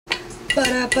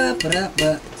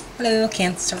Hello,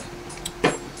 Cancer.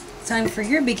 Time for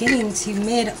your beginning to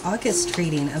mid-August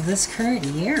reading of this current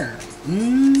year.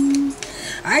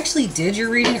 I actually did your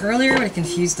reading earlier, but it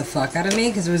confused the fuck out of me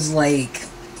because it was like...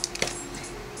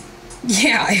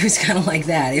 Yeah, it was kind of like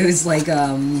that. It was like,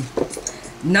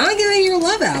 not giving your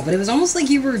love out, but it was almost like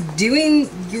you were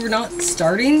not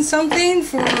starting something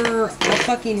for a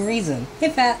fucking reason. Hey,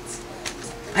 Fats.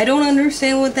 I don't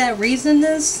understand what that reason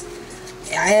is.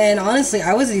 And honestly,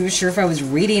 I wasn't even sure if I was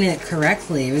reading it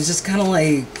correctly. It was just kind of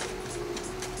like...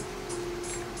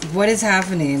 What is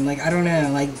happening? Like, I don't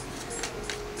know. Like,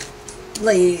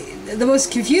 the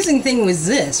most confusing thing was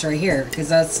this right here, because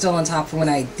that's still on top from when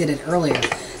I did it earlier.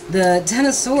 The Ten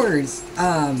of Swords,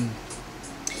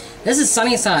 this is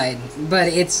sunny side, but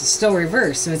it's still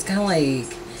reversed, so it's kind of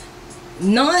like,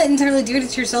 not entirely doing it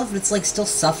to yourself, but it's like still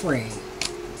suffering.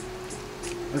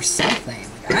 Or something.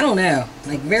 Like, I don't know.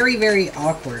 Like, very, very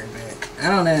awkward, but I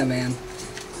don't know, man.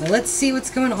 But let's see what's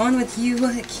going on with you,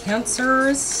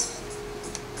 Cancers.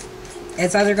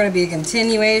 It's either going to be a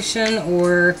continuation,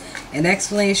 or an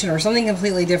explanation, or something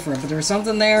completely different, but there was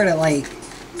something there that, like,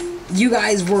 you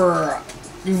guys were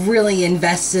really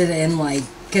invested in, like,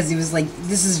 because he was like,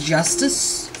 this is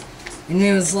justice, and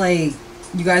it was like,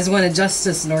 you guys wanted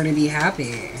justice in order to be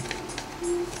happy.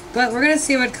 But we're gonna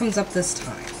see what comes up this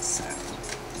time. So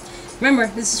remember,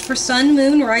 this is for Sun,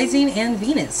 Moon, Rising, and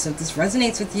Venus. So if this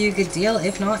resonates with you, good deal.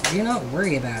 If not, do not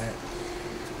worry about it.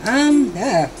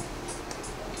 Yeah.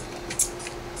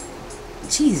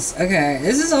 Jeez. Okay.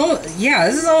 This is almost, yeah,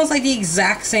 this is almost like the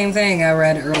exact same thing I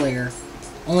read earlier.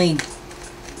 Only,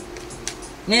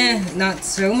 not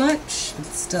so much, but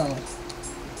still.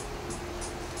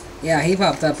 Yeah, he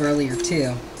popped up earlier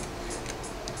too.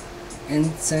 And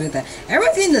so did that.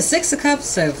 Everyone's getting the Six of Cups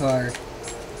so far.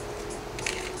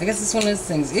 I guess this one is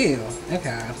things. Ew.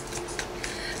 Okay.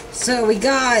 So we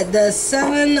got the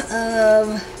Seven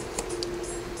of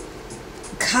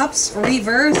Cups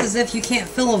reverse, as if you can't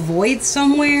fill a void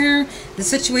somewhere. The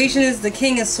situation is the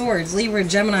King of Swords, Libra,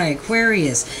 Gemini,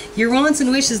 Aquarius. Your wants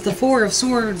and wishes, the Four of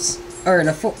Swords, or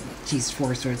the Four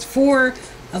of Swords, Four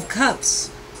of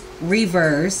Cups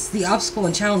reverse. The obstacle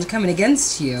and challenge coming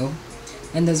against you.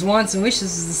 And those wants and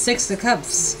wishes is the Six of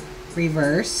Cups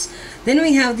reverse. Then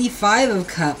we have the Five of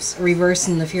Cups reverse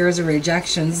in the fears or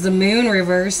rejections. The Moon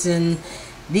reverse in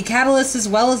the catalyst, as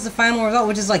well as the final result,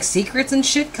 which is like secrets and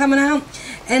shit coming out.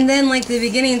 And then like the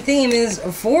beginning theme is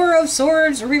Four of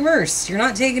Swords reverse. You're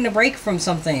not taking a break from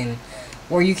something,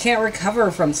 or you can't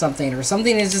recover from something, or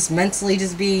something is just mentally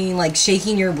just being like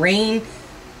shaking your brain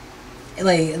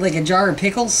like a jar of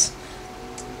pickles.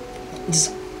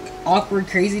 Just awkward,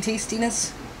 crazy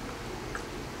tastiness.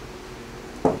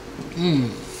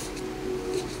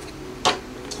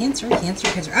 Cancer, Cancer,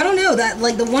 Cancer. I don't know, that,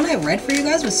 like, the one I read for you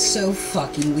guys was so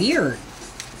fucking weird.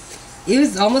 It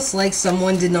was almost like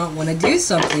someone did not want to do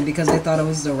something because they thought it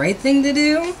was the right thing to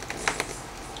do.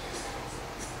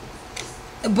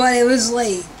 But it was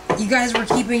like, you guys were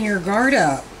keeping your guard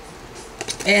up.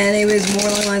 And it was more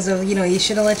along the lines of, you know, you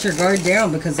should have let your guard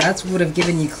down, because that's what would have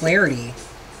given you clarity.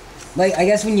 Like, I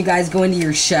guess when you guys go into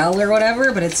your shell or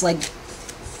whatever, but it's like,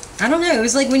 I don't know, it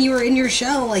was like when you were in your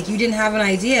shell, like, you didn't have an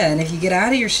idea, and if you get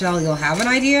out of your shell, you'll have an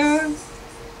idea?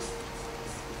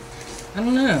 I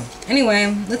don't know.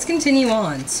 Anyway, let's continue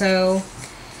on. So,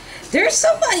 there's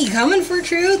somebody coming for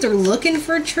truth, or looking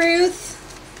for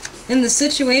truth, in the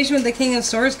situation with the King of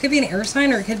Swords. Could be an air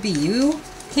sign, or it could be you,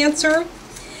 Cancer.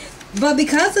 But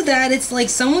because of that, it's like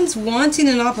someone's wanting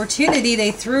an opportunity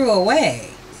they threw away.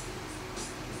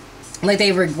 Like,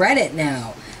 they regret it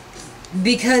now.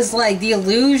 Because, like, the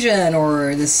illusion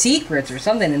or the secrets or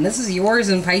something, and this is yours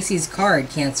in Pisces card,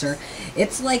 Cancer.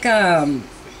 It's like,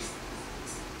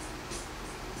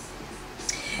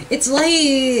 it's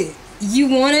like you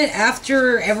want it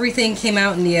after everything came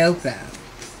out in the open.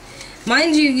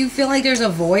 Mind you, you feel like there's a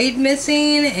void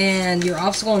missing, and your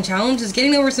obstacle and challenge is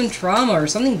getting over some trauma or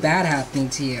something bad happening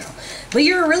to you. But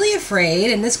you're really afraid,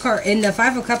 and this card, and the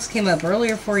Five of Cups came up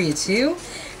earlier for you too.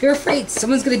 You're afraid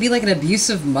someone's going to be like an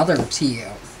abusive mother to you.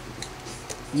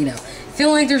 You know,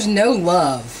 feeling like there's no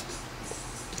love.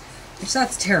 Which,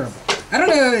 that's terrible. I don't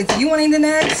know if you wanting to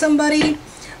nag somebody,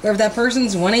 or if that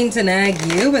person's wanting to nag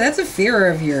you, but that's a fear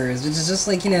of yours, which is just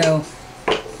like, you know,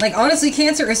 like, honestly,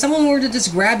 Cancer, if someone were to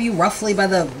just grab you roughly by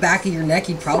the back of your neck,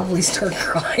 you'd probably start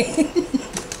crying.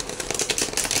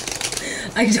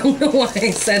 I don't know why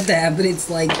I said that, but it's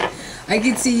like, I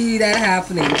could see that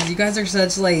happening, because you guys are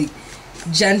such, like,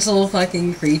 gentle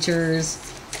fucking creatures.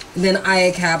 And then I,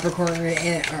 a Capricorn,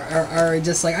 are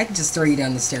just like, I could just throw you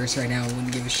down the stairs right now and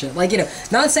wouldn't give a shit. Like, you know,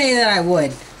 not saying that I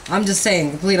would. I'm just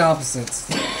saying complete opposites.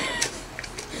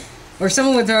 Or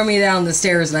someone would throw me down the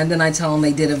stairs and then I tell them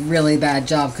they did a really bad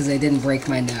job because they didn't break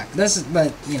my neck.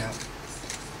 But, you know,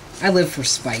 I live for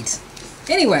spite.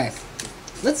 Anyway,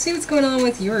 let's see what's going on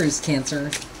with yours, Cancer.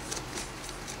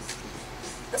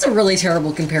 That's a really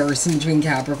terrible comparison between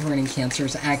Capricorn and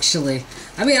Cancers, actually.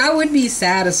 I mean, I would be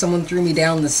sad if someone threw me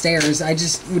down the stairs. I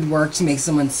just would work to make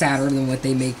someone sadder than what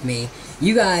they make me.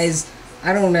 You guys,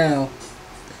 I don't know.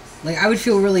 Like, I would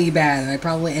feel really bad, and I'd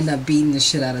probably end up beating the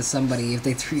shit out of somebody if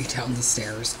they threw you down the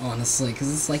stairs, honestly.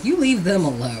 Because it's like, you leave them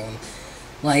alone.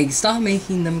 Like, stop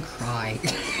making them cry.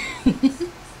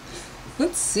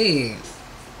 Let's see.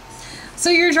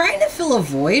 So you're trying to fill a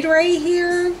void right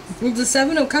here with the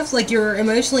Seven of Cups. Like, you're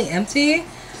emotionally empty. And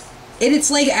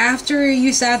it's like after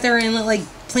you sat there and let, like,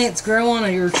 plants grow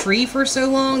on your tree for so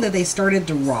long that they started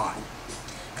to rot.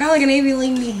 Kind of like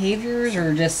enabling behaviors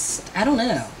or just, I don't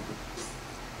know.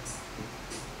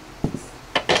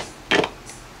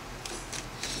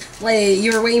 Like,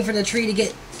 you were waiting for the tree to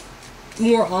get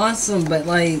more awesome, but,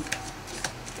 like,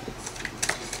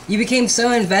 you became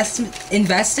so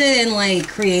invested in, like,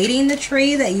 creating the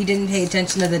tree that you didn't pay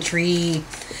attention to the tree.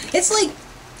 It's like,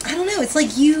 I don't know, it's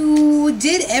like you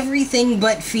did everything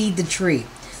but feed the tree.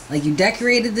 Like, you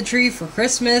decorated the tree for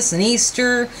Christmas and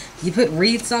Easter, you put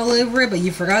wreaths all over it, but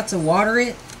you forgot to water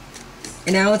it.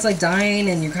 And now it's, like, dying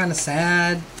and you're kind of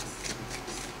sad.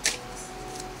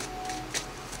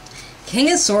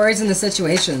 King of Swords in the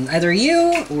situation. Either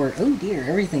you or, oh dear,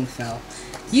 everything fell.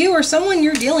 You or someone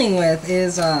you're dealing with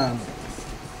is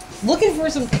looking for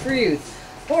some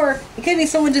truth. Or it could be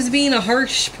someone just being a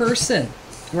harsh person,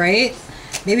 right?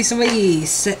 Maybe somebody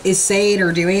is saying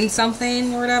or doing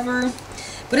something or whatever.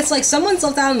 But it's like someone's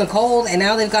left out in the cold and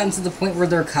now they've gotten to the point where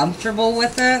they're comfortable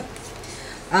with it.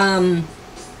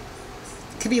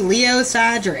 Could be Leo,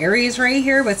 Sag, or Aries right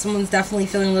here, but someone's definitely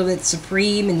feeling a little bit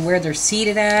supreme in where they're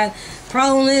seated at.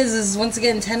 Problem is once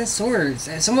again, Ten of Swords.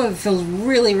 Someone feels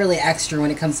really, really extra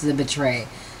when it comes to the betray.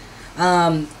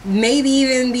 Maybe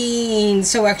even being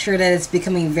so extra that it's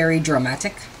becoming very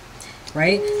dramatic,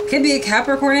 right? Could be a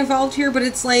Capricorn involved here, but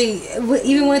it's like,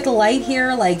 even with the light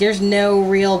here, like, there's no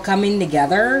real coming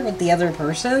together with the other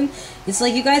person. It's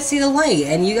like you guys see the light,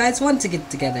 and you guys want to get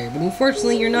together, but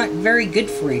unfortunately, you're not very good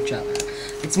for each other.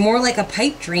 It's more like a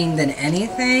pipe dream than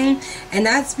anything, and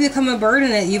that's become a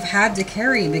burden that you've had to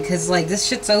carry because, like, this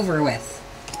shit's over with,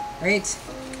 right?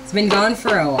 It's been gone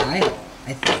for a while,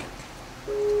 I think.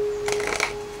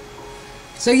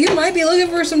 So you might be looking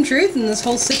for some truth in this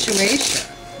whole situation.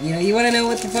 You know, you want to know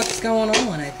what the fuck's going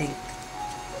on, I think.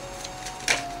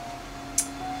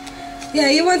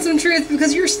 Yeah, you want some truth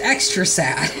because you're extra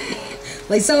sad.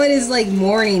 Like, someone is, like,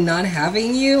 mourning not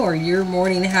having you, or you're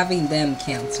mourning having them,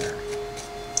 Cancer.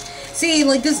 See,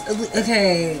 like this,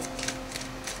 okay,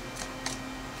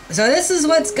 so this is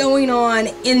what's going on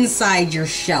inside your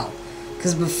shell,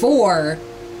 because before,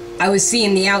 I was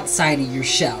seeing the outside of your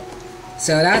shell,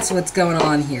 so that's what's going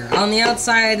on here. On the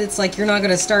outside, it's like you're not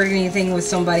going to start anything with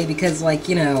somebody because, like,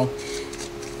 you know,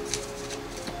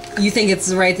 you think it's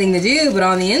the right thing to do, but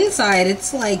on the inside,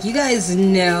 it's like, you guys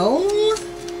know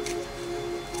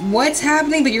what's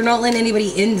happening, but you're not letting anybody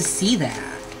in to see that.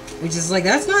 Which is like,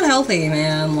 that's not healthy,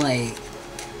 man. Like,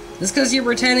 just because you're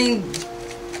pretending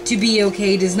to be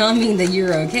okay does not mean that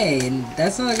you're okay. And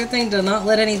that's not a good thing to not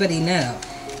let anybody know.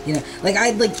 You know, like,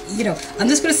 you know, I'm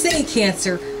just going to say,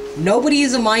 Cancer, nobody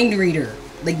is a mind reader.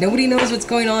 Like, nobody knows what's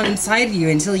going on inside of you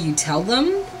until you tell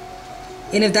them.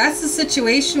 And if that's the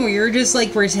situation where you're just,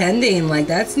 like, pretending, like,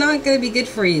 that's not going to be good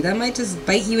for you. That might just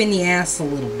bite you in the ass a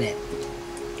little bit.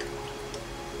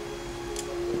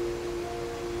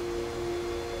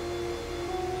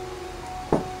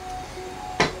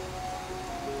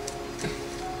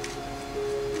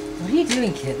 What are you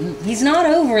doing, kitten? He's not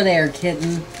over there,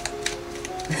 kitten.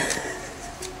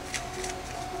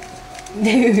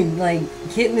 Dude, like,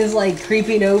 kitten is, like,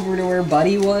 creeping over to where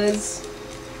Buddy was.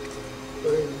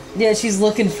 Yeah, she's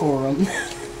looking for him.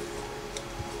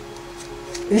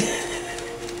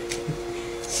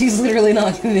 She's literally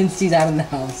not convinced he's out of the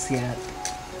house yet.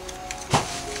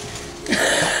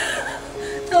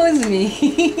 That was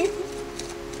me.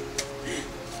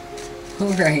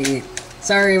 Alright.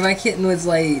 Sorry, my kitten was,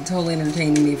 like, totally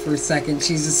entertaining me for a second.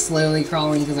 She's just slowly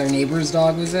crawling because our neighbor's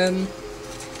dog was in.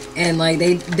 And, like,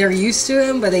 they're used to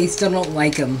him, but they still don't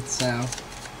like him, so.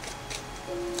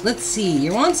 Let's see.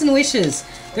 Your wants and wishes.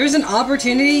 There's an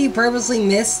opportunity you purposely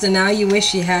missed, and now you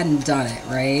wish you hadn't done it,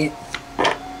 right?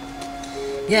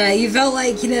 Yeah, you felt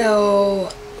like, you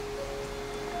know...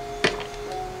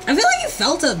 I feel like you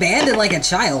felt abandoned like a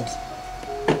child.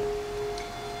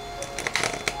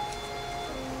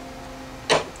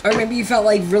 Or maybe you felt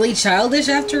like really childish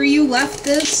after you left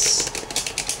this.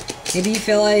 Maybe you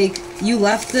feel like you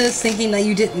left this thinking that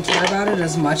you didn't care about it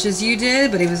as much as you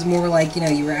did, but it was more like, you know,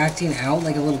 you were acting out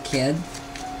like a little kid.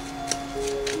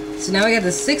 So now we got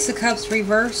the Six of Cups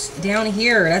reversed down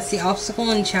here. That's the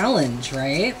obstacle and challenge,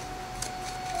 right?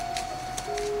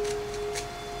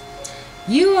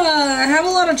 You have a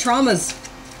lot of traumas.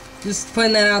 Just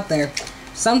putting that out there.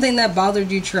 Something that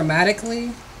bothered you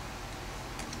traumatically.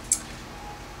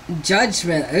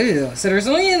 Judgment. Ooh. So there's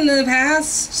only in the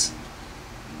past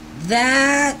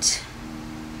that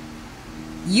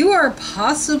you are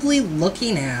possibly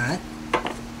looking at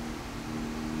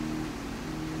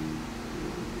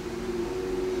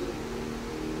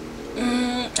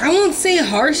I won't say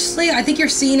harshly. I think you're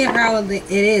seeing it how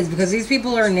it is, because these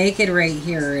people are naked right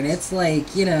here, and it's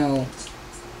like, you know,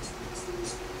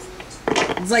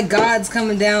 it's like God's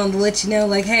coming down to let you know,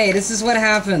 like, hey, this is what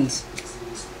happens.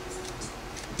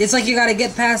 It's like you gotta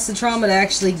get past the trauma to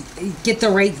actually get the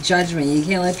right judgment. You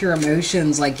can't let your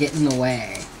emotions, like, get in the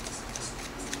way.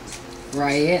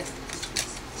 Right?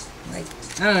 Like,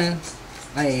 I don't know.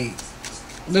 Like,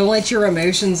 don't let your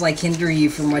emotions, like, hinder you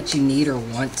from what you need or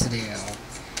want to do.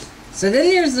 So then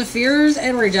there's the fears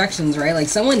and rejections, right? Like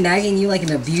someone nagging you like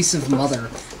an abusive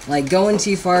mother. Like going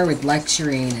too far with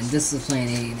lecturing and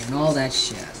disciplining and all that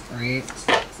shit, right?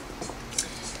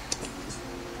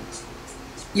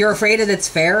 You're afraid that it's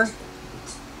fair?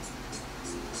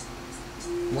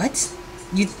 What?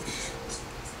 You...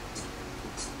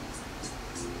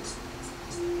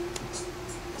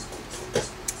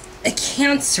 A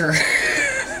Cancer.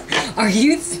 Are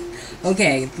you...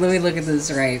 Okay, let me look at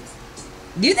this right.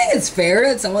 Do you think it's fair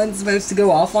that someone's supposed to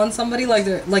go off on somebody like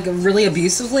they're like really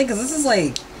abusively? Because this is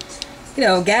like, you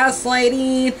know,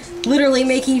 gaslighting, literally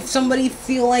making somebody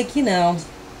feel like, you know,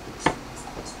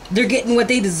 they're getting what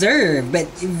they deserve, but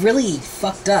really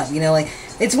fucked up. You know, like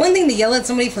it's one thing to yell at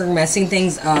somebody for messing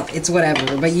things up, it's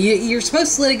whatever, but you're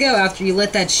supposed to let it go after you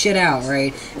let that shit out,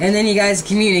 right? And then you guys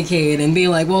communicate and be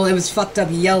like, well, it was fucked up,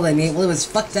 you yelled at me. Well, it was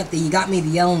fucked up that you got me to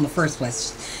yell in the first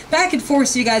place. Back and forth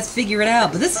so you guys figure it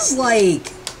out. But this is like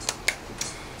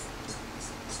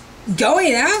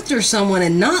going after someone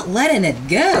and not letting it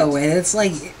go. And it's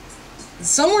like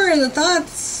somewhere in the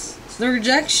thoughts, the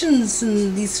rejections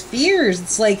and these fears,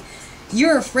 it's like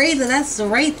you're afraid that that's the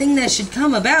right thing that should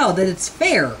come about, that it's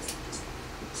fair.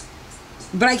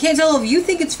 But I can't tell if you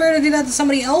think it's fair to do that to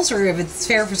somebody else or if it's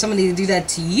fair for somebody to do that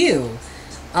to you.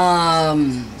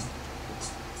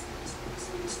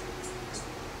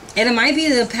 And it might be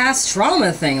the past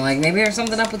trauma thing. Like, maybe there's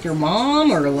something up with your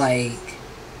mom, or, like,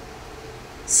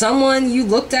 someone you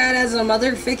looked at as a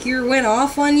mother figure went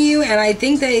off on you, and I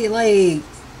think they, like,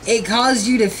 it caused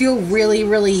you to feel really,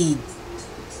 really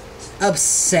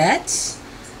upset.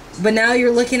 But now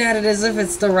you're looking at it as if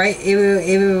it's the right, if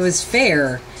it was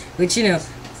fair. Which, you know,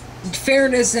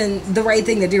 fairness and the right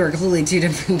thing to do are completely two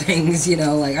different things, you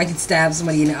know. Like, I could stab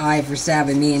somebody in the eye for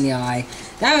stabbing me in the eye.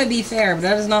 That would be fair, but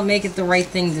that does not make it the right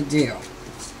thing to do.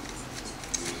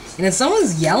 And if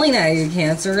someone's yelling at you,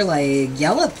 Cancer, like,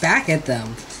 yell it back at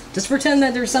them. Just pretend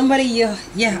that there's somebody you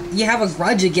have a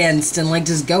grudge against and, like,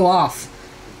 just go off.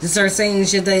 Just start saying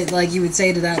shit that, like, you would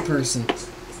say to that person.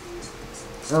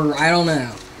 Or, I don't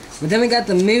know. But then we got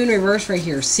the Moon reverse right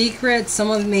here. Secret.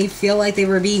 Someone may feel like they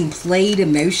were being played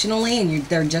emotionally and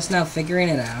they're just now figuring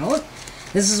it out.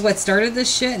 This is what started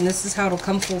this shit, and this is how it'll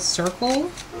come full circle.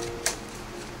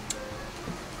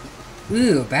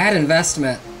 Ooh, bad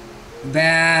investment.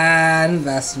 Bad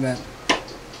investment.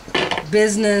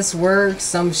 Business, work,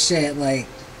 some shit. Like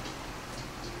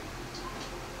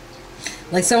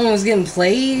someone was getting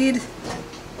played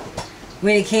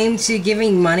when it came to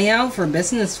giving money out for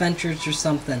business ventures or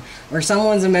something. Or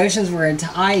someone's emotions were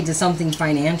tied to something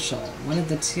financial. One of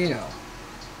the two.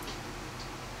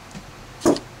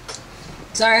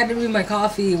 Sorry, I had to move my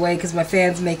coffee away because my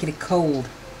fan's making it cold.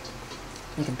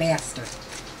 Like a bastard.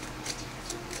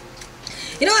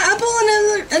 You know what? I'm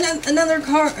pulling another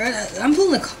card. I'm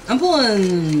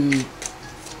pulling.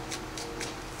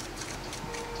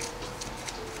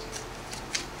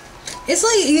 It's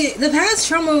like the past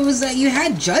trauma was that you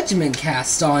had judgment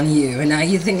cast on you, and now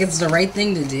you think it's the right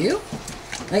thing to do.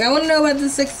 Like, I want to know about the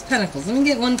Six of Pentacles. Let me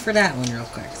get one for that one real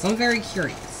quick, because I'm very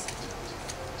curious.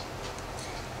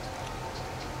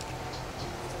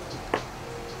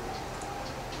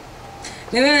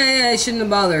 Maybe I shouldn't have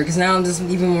bothered, because now I'm just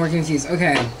even more confused.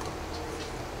 Okay.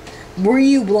 Were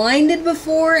you blinded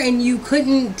before, and you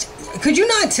couldn't... Could you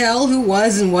not tell who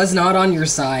was and was not on your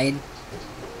side?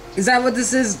 Is that what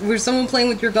this is? Were someone playing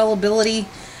with your gullibility?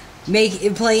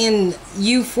 Playing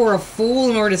you for a fool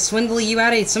in order to swindle you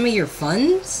out of some of your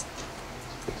funds?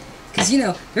 Because, you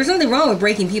know, there's nothing wrong with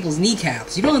breaking people's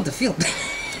kneecaps. You don't have to feel bad.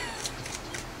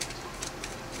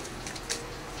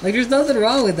 Like, there's nothing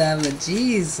wrong with that, but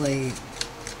jeez, like...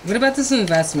 What about this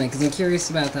investment? Because I'm curious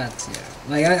about that, too.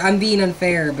 Like, I'm being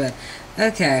unfair, but...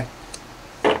 Okay.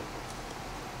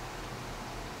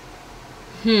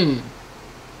 Could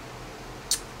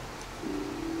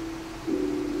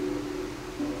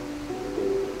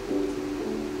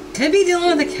be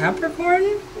dealing with a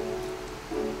Capricorn?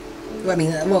 Well, I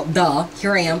mean, well, duh.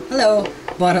 Here I am. Hello.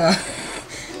 But,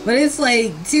 but it's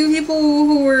like two people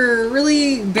who were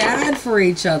really bad for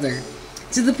each other.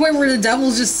 To the point where the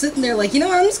devil's just sitting there like, you know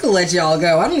what, I'm just gonna let y'all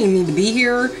go. I don't even need to be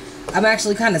here. I'm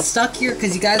actually kind of stuck here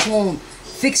because you guys won't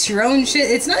fix your own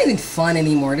shit. It's not even fun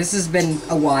anymore. This has been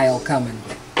a while coming.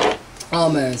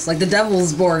 Almost. Like, the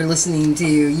devil's bored listening to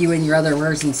you and your other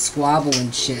person squabble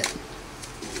and shit.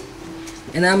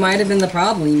 And that might have been the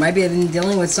problem. You might be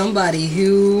dealing with somebody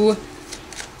who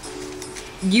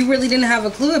you really didn't have a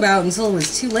clue about until it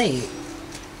was too late.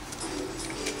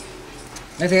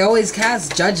 Like, they always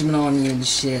cast judgment on you and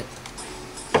shit.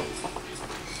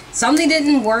 Something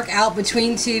didn't work out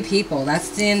between two people. That's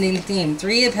the ending theme.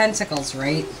 3 of Pentacles,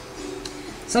 right?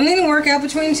 Something didn't work out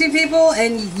between two people,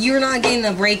 and you're not getting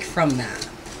a break from that.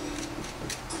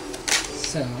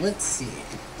 So, let's see.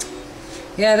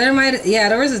 Yeah,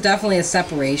 there was definitely a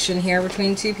separation here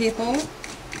between two people.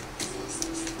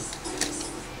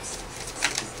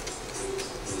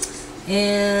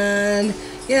 And,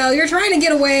 you know, you're trying to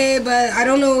get away, but I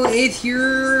don't know if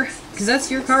you're... Because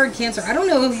that's your card, Cancer. I don't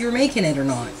know if you're making it or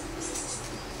not.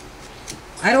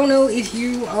 I don't know if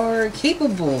you are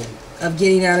capable of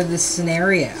getting out of this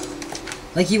scenario.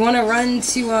 Like, you want to run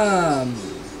to,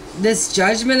 this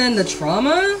judgment and the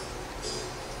trauma,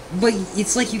 but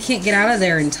it's like you can't get out of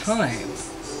there in time.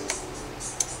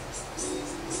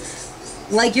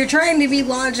 Like, you're trying to be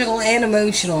logical and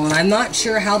emotional, and I'm not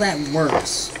sure how that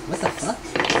works. What the fuck?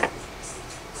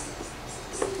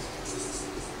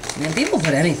 Man, people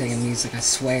put anything in music, I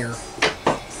swear.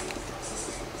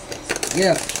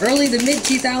 Yeah, early to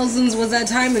mid-2000s was that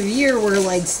time of year where,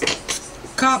 like,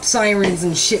 cop sirens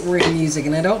and shit were in music,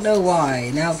 and I don't know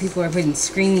why. Now people are putting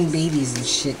screaming babies and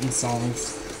shit in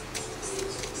songs.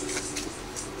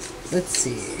 Let's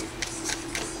see.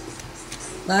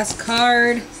 Last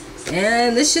card.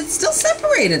 And this shit's still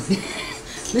separated.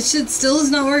 This shit still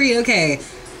is not working. Okay.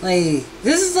 Like,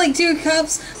 this is like 2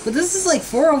 cups, but this is like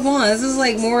 4 of Wands. This is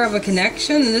like more of a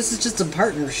connection, and this is just a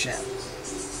partnership.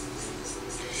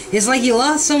 It's like you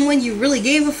lost someone you really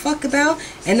gave a fuck about,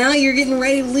 and now you're getting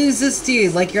ready to lose this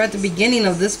dude. Like, you're at the beginning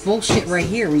of this bullshit right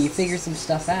here where you figure some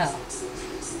stuff out.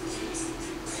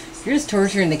 You're just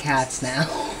torturing the cats now.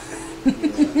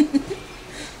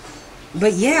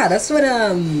 But yeah, that's what,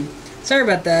 sorry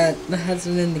about that, the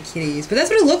husband and the kitties. But that's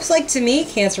what it looks like to me,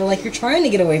 Cancer. Like, you're trying to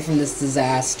get away from this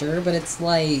disaster, but it's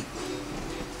like...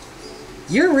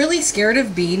 You're really scared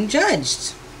of being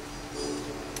judged.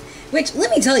 Which,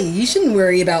 let me tell you, you shouldn't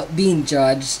worry about being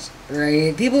judged,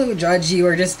 right? People who judge you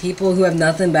are just people who have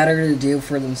nothing better to do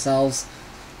for themselves.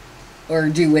 Or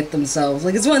do with themselves.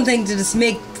 Like, it's one thing to just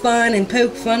make fun and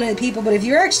poke fun at people, but if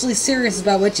you're actually serious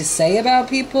about what you say about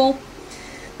people...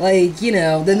 Like, you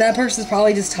know, then that person's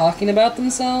probably just talking about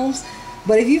themselves.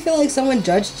 But if you feel like someone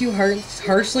judged you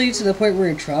harshly to the point where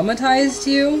it traumatized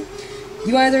you,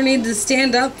 you either need to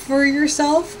stand up for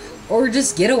yourself or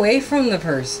just get away from the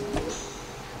person.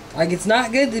 Like, it's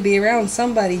not good to be around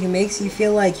somebody who makes you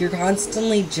feel like you're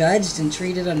constantly judged and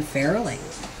treated unfairly.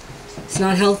 It's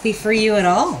not healthy for you at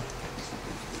all.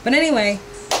 But anyway,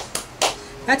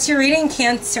 that's your reading,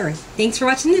 Cancer. Thanks for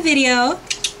watching the video.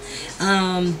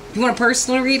 If you want a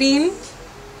personal reading,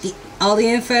 all the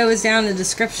info is down in the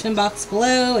description box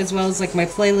below, as well as like my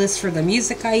playlist for the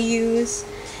music I use.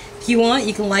 If you want,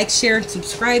 you can like, share, and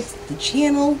subscribe to the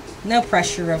channel. No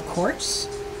pressure, of course.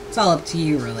 It's all up to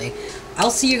you, really. I'll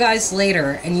see you guys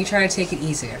later, and you try to take it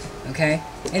easier, okay?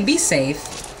 And be safe.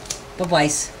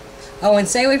 Bye-bye. Oh, and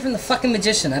stay away from the fucking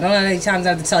magician. I don't know how many times I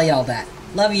have to tell y'all that.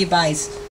 Love you, bye.